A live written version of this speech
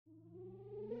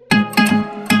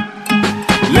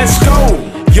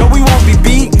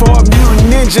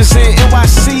ninjas in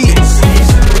NYC.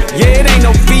 Yeah, it ain't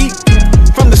no feat.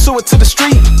 From the sewer to the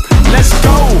street, let's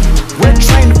go. We're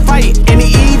trained to fight.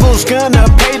 Any evil's gonna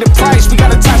pay the price. We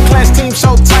got a top class team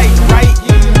so tight, right?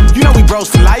 You know we bros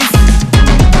for life.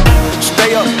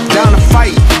 Stay up, down to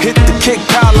fight. Hit the kick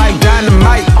power like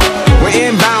dynamite. We're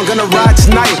inbound, gonna ride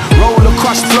tonight. Roll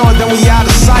across the floor, then we out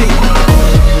of sight.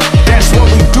 That's what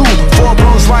we do. Four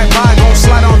bros right by, gon'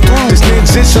 slide on through. This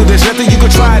ninjutsu, there's nothing you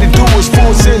can try to do. It's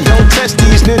full sin, don't test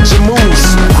these ninja moves.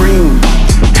 Green,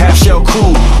 half shell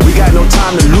crew. We got no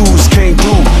time to lose, came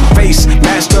through. Face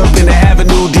masked up in the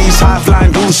avenue. These high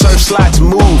flying dudes surf slide to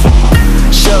move.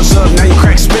 Shells up, now you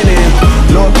crack spinning.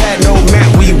 Lord Pat, no mat,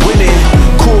 we winning.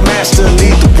 Cool master,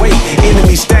 lead the way.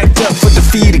 Enemy stacked up for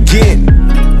defeat again.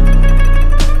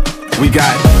 We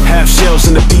got half shells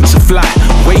and the beats of fly.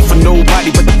 Wait for nobody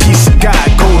but the peace of God.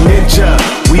 Go ninja,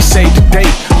 we save the day.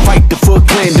 Fight the Foot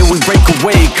Clan, then we break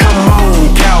away. Come on,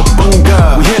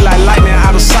 cowbunga. We hit like lightning,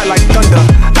 out of sight like thunder.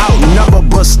 Outnumbered,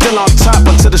 but still on top.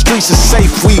 Until the streets are safe,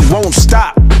 we won't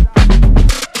stop.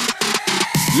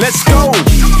 Let's go.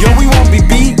 Yo, we won't be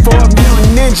beat. For a million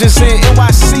ninjas in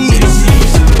NYC.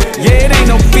 Yeah, it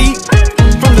ain't no feat.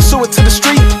 From the sewer to the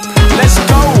street, let's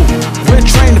go. We're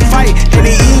trained to fight.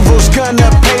 Any evil's gonna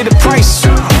pay the price.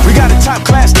 We got a top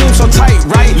class team so tight,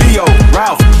 right? Leo,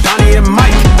 Ralph, Donnie, and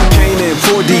Mike came in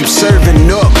full deep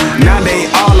serving up. Now they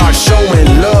all are showing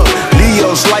love.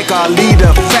 Leo's like our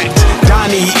leader, fact.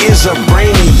 Donnie is a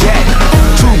brainiac.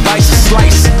 2 bites a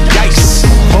slice, dice.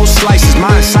 Both slices,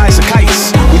 mine size of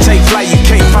kites. We take flight, you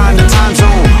can't find the time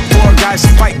zone. 4 guys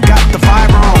to fight, got the fire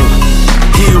on.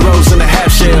 Heroes in the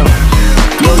half shell.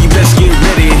 Yo, you best get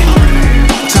ready.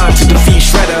 Time to defeat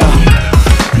Shredder.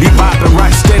 Be bopping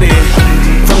rock steady.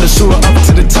 From the sewer up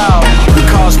to the tower. We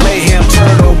cause mayhem,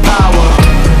 turtle power.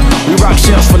 We rock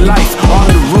shells for life. On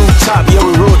the rooftop, yo,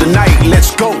 we rule the night.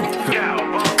 Let's go.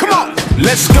 Come on,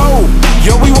 let's go.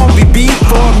 Yo, we won't be beat.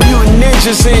 For mutant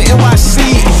ninjas in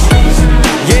NYC.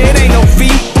 Yeah, it ain't no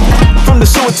feat. From the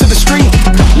sewer to the street,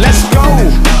 let's go.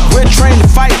 We're trained to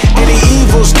fight. Any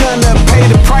evil's gonna pay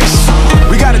the price.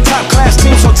 We got a top class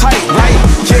team so tight, right?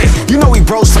 Yeah, you know we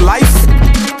bros for life.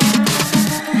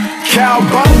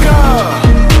 Cowbunga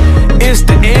is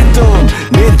the anthem.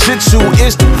 Ninjutsu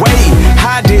is the way.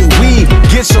 How did we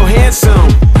get so handsome?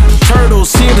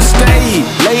 Turtles here to stay.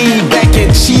 Laid back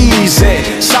and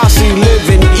cheesy. Saucy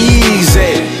living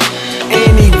easy.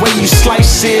 Any way you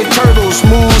slice it, turtles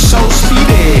move